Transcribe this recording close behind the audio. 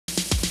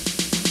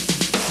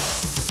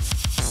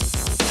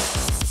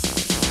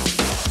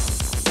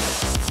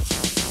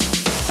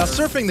Now,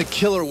 surfing the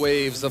killer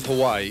waves of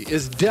Hawaii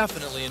is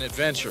definitely an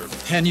adventure,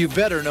 and you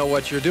better know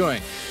what you're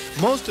doing.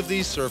 Most of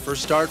these surfers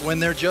start when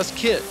they're just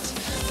kids,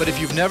 but if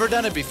you've never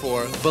done it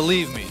before,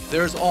 believe me,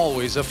 there's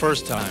always a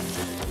first time.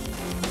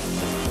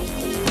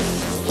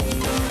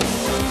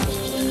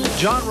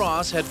 John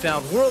Ross had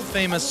found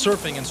world-famous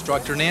surfing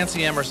instructor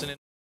Nancy Emerson,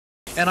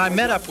 and I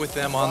met up with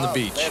them on the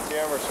beach. Nancy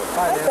Emerson.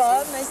 Hi,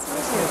 Bob. Nice to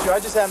meet you. I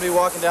just happened to be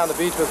walking down the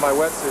beach with my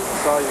wetsuit and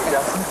saw you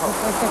guys.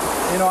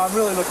 You know, I'm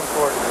really looking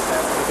forward to this,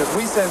 Nancy, because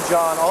we send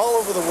John all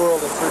over the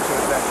world in search of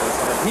adventures.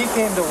 And if he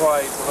came to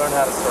Hawaii to learn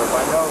how to surf,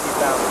 I know he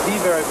found the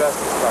very best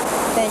instructor.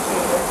 Thank you.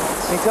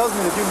 He tells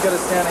me that you can get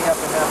us standing up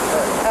in half a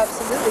day.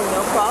 Absolutely,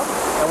 no problem.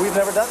 And we've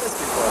never done this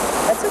before.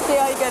 That's okay.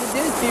 All you got to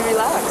do is be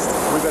relaxed.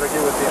 We better get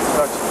with the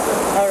instructions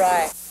then. All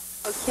right.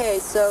 Okay,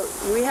 so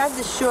we have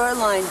the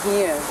shoreline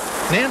here.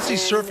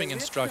 Nancy's surfing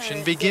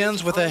instruction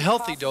begins with a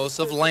healthy dose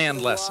of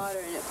land lesson.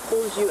 And it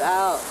pulls you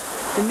out.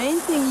 The main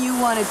thing you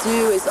want to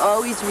do is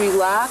always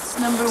relax,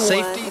 number one.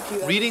 Safety,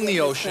 reading the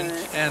ocean,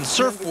 and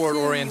surfboard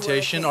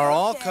orientation are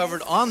all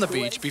covered on the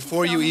beach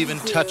before you even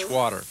touch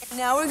water.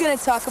 Now we're going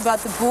to talk about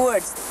the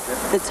boards.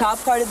 The top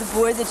part of the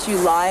board that you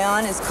lie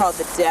on is called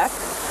the deck.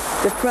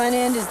 The front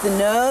end is the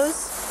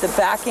nose, the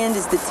back end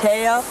is the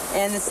tail,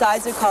 and the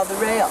sides are called the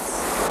rails.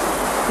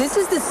 This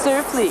is the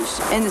surf leash,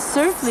 and the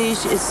surf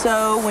leash is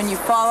so when you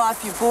fall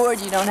off your board,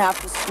 you don't have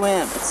to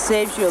swim. It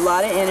saves you a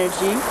lot of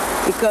energy.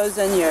 It goes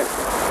on your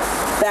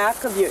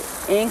back of your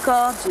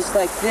ankle, just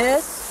like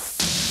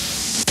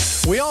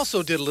this. We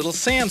also did a little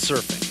sand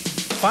surfing,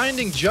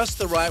 finding just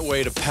the right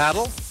way to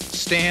paddle,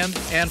 stand,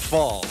 and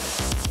fall.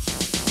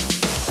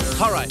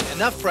 All right,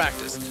 enough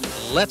practice.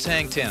 Let's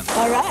hang 10.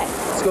 All right.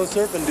 Let's go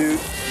surfing, dude.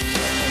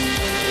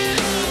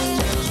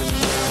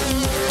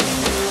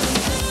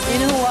 In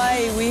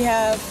Hawaii, we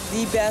have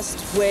the best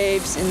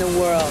waves in the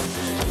world.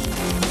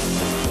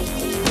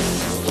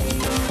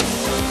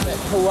 But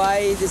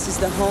Hawaii, this is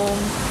the home,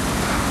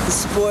 the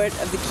sport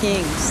of the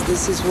kings.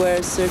 This is where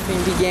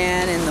surfing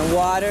began, and the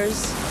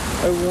waters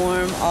are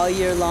warm all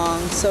year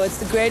long. So it's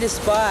the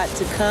greatest spot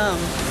to come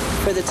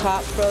for the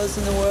top pros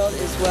in the world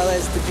as well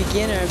as the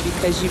beginner,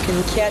 because you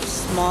can catch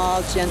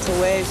small, gentle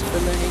waves for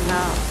learning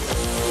how.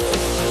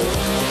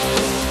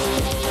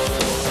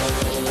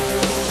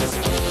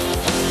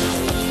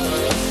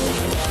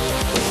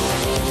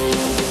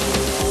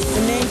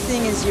 The main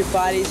thing is your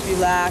body's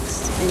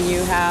relaxed and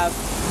you have,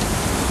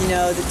 you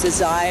know, the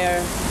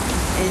desire,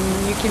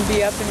 and you can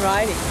be up and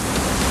riding.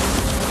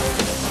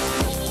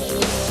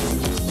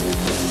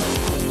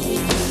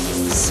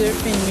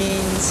 Surfing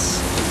means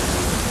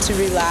to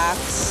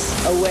relax,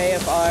 a way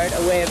of art,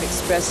 a way of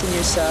expressing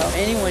yourself.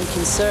 Anyone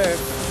can surf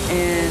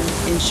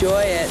and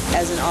enjoy it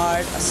as an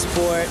art, a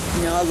sport,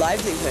 you know, a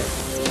livelihood.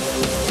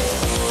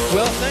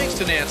 Well, thanks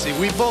to Nancy,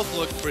 we both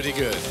looked pretty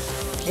good.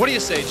 What do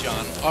you say,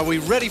 John? Are we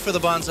ready for the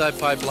bonsai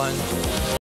pipeline?